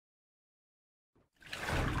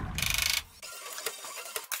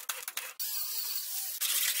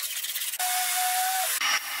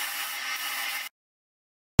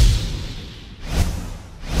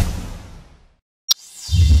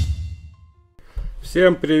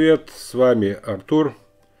Всем привет, с вами Артур,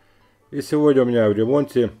 и сегодня у меня в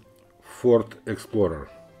ремонте Ford Explorer.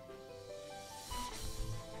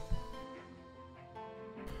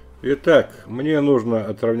 Итак, мне нужно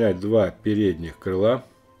отровнять два передних крыла.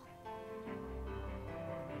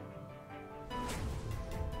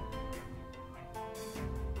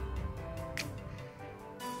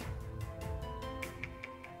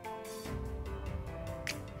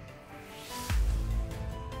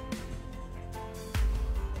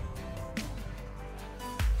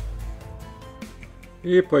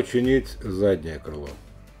 И починить заднее крыло.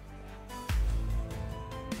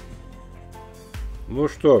 Ну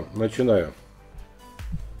что, начинаю.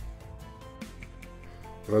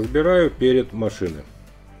 Разбираю перед машины.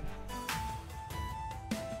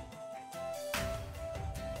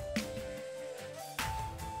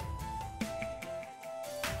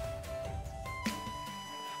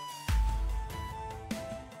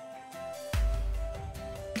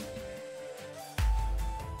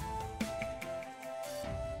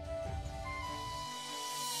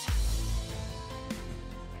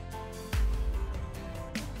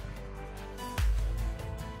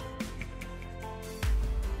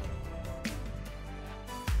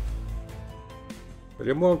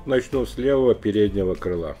 Ремонт начну с левого переднего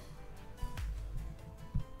крыла.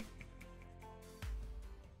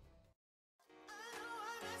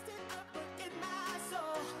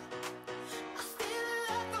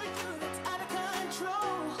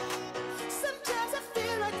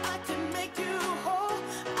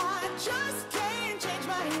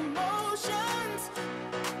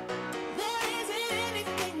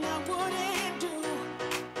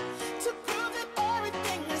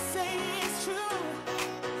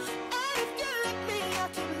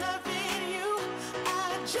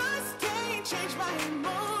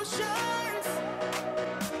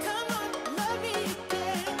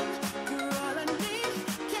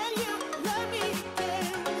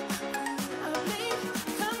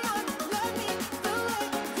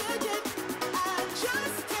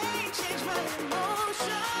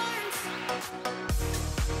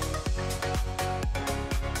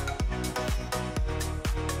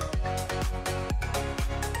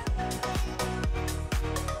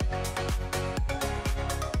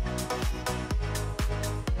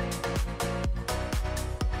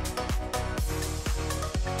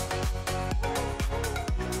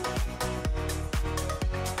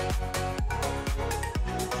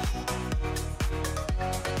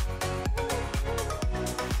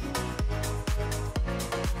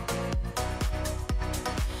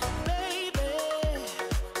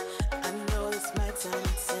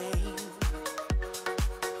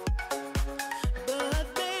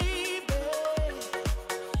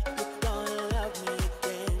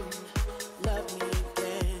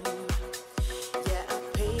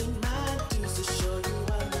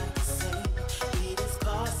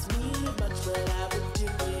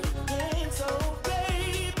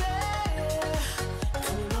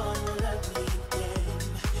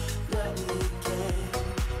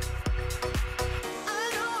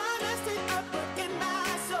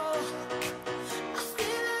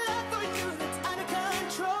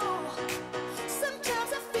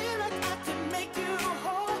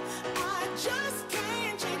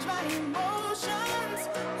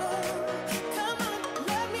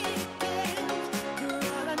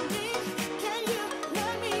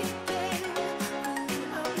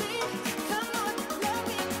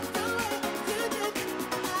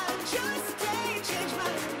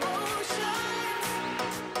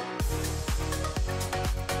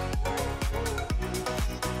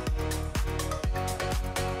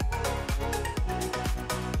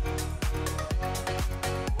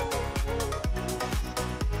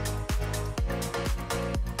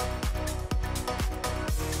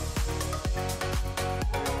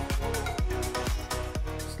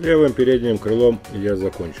 С левым передним крылом я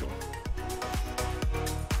закончил.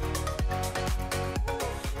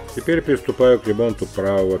 Теперь приступаю к ремонту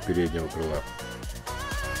правого переднего крыла.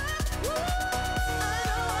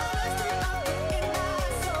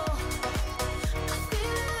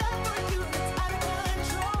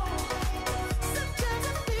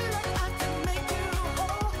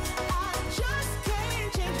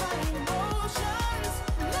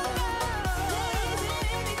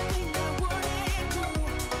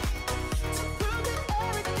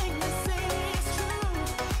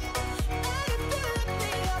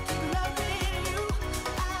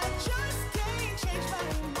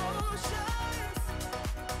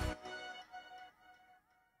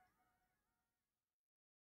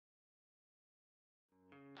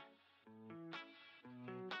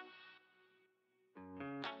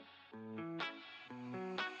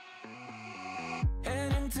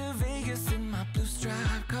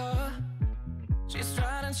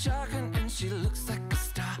 she looks like a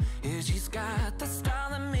star. Yeah, she's got the style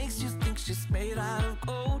that makes you think she's made out of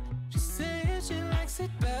gold. She says she likes it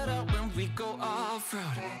better when we go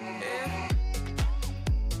off-road. Yeah.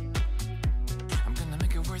 I'm gonna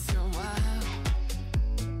make it worth your while.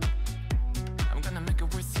 I'm gonna make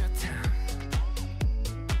it worth your time.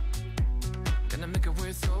 Gonna make it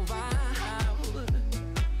worth your while.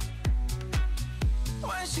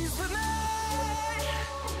 When she's with me,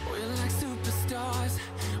 we're like superstars.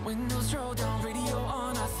 Windows roll down, radio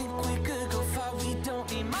on. I think we could go far. We don't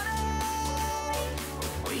need money.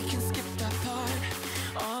 We can skip that part.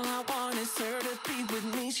 All I want is her to be with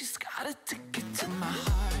me. She's got a ticket to my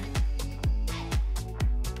heart.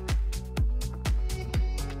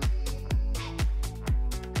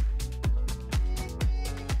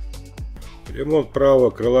 Ремонт правого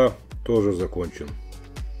крыла тоже закончен.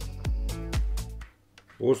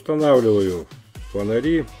 Устанавливаю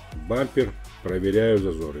фонари, бампер, проверяю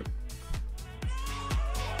зазоры.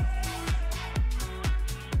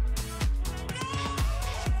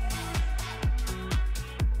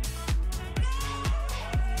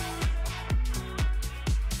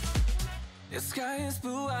 The sky is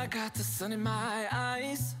blue, I got the sun in my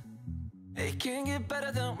eyes. It can't get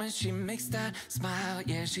better than when she makes that smile.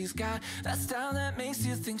 Yeah, she's got that style that makes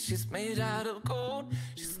you think she's made out of gold.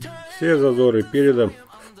 Все зазоры переда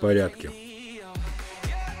в порядке.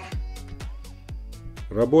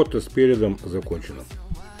 Работа с передом закончена.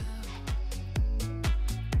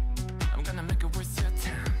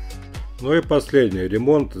 Ну и последний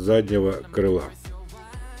ремонт заднего крыла.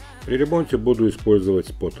 При ремонте буду использовать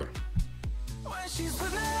споттер.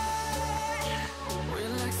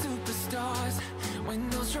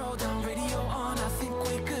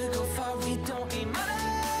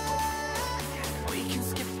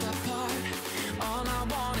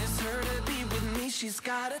 She's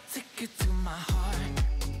got a ticket to my heart.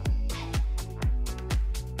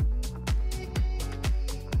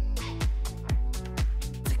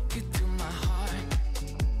 Ticket to my heart.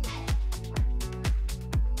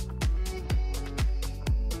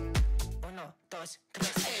 Uno, dos,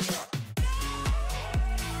 tres,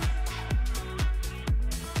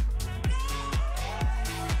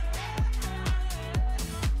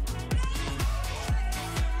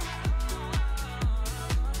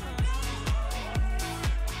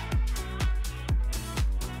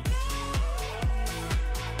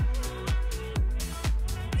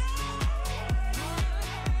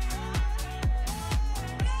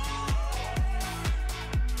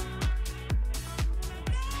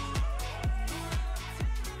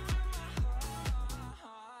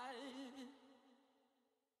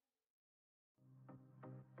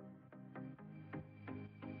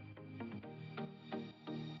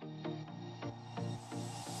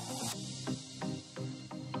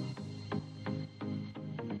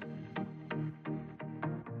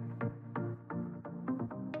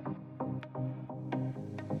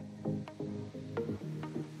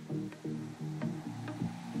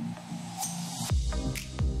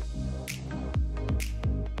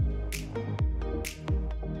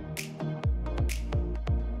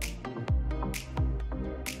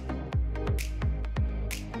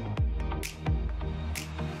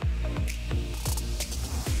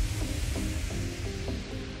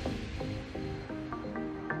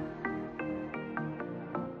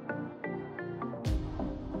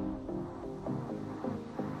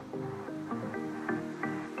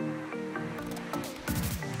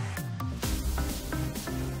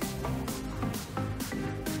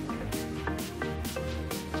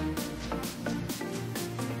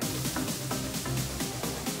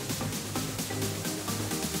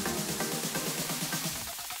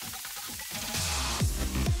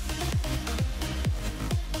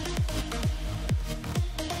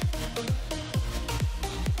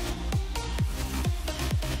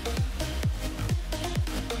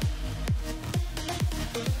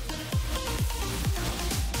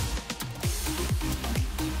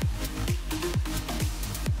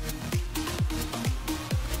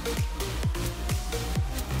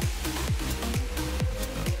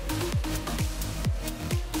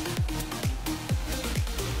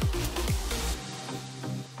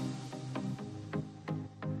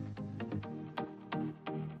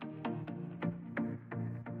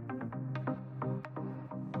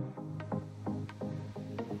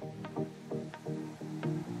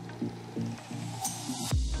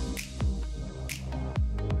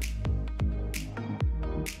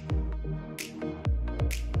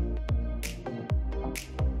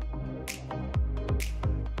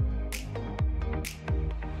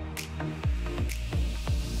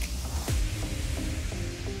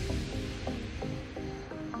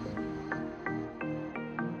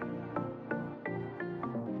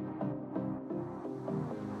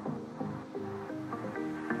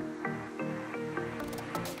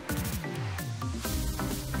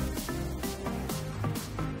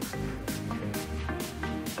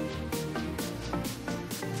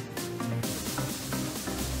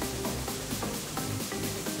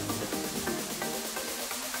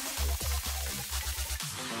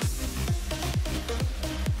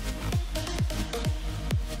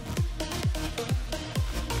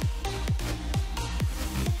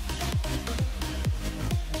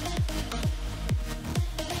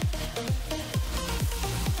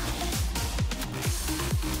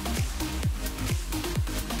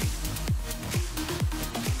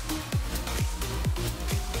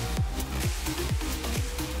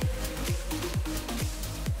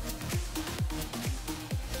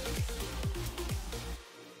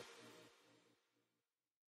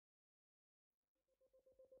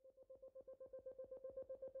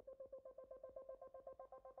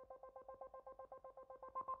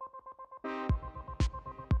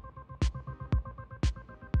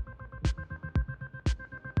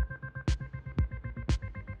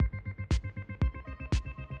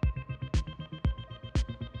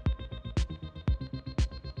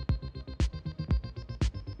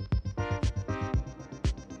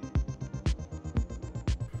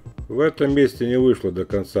 В этом месте не вышло до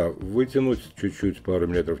конца вытянуть, чуть-чуть, пару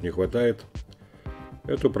миллиметров не хватает.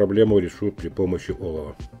 Эту проблему решу при помощи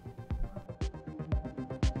олова.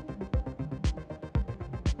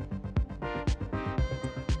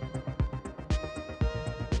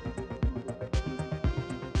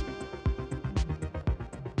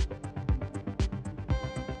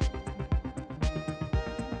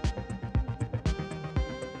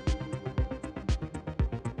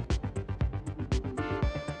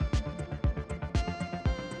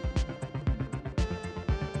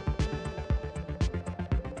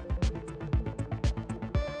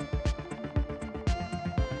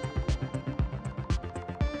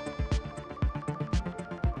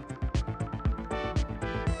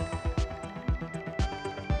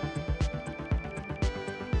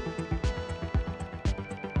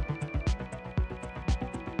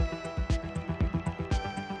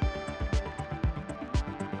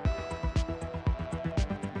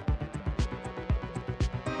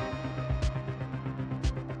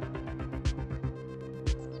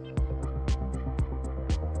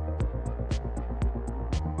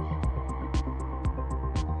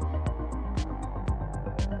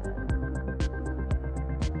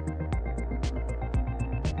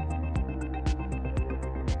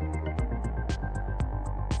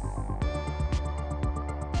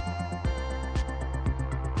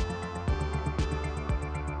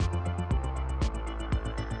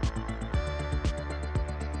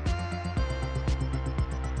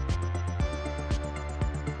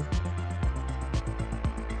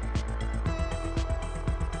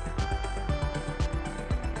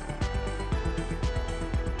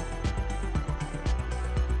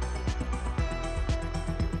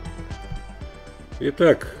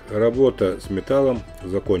 Итак, работа с металлом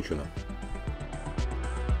закончена.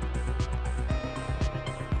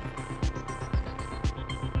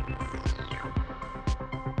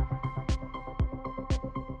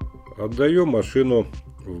 Отдаю машину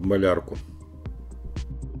в малярку.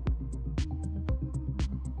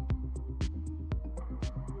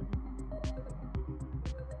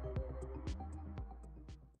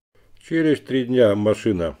 Через 3 дня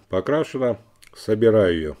машина покрашена,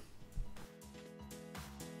 собираю ее.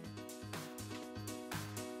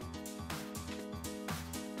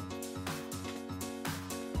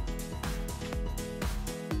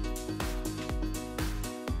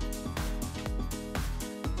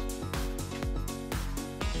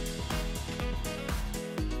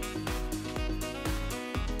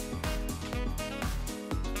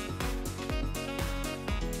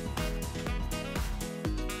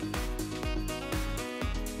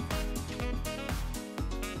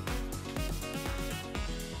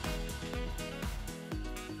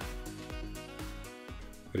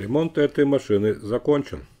 Ремонт этой машины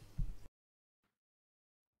закончен.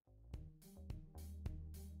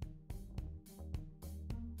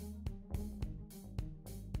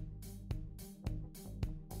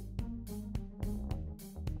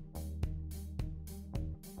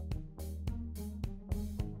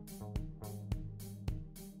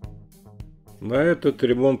 На этот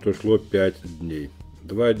ремонт ушло 5 дней.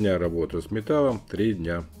 2 дня работы с металлом, 3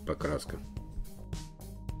 дня покраска.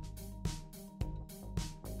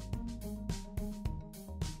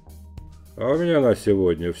 А у меня на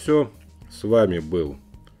сегодня все. С вами был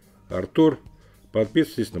Артур.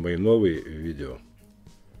 Подписывайтесь на мои новые видео.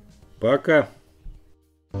 Пока!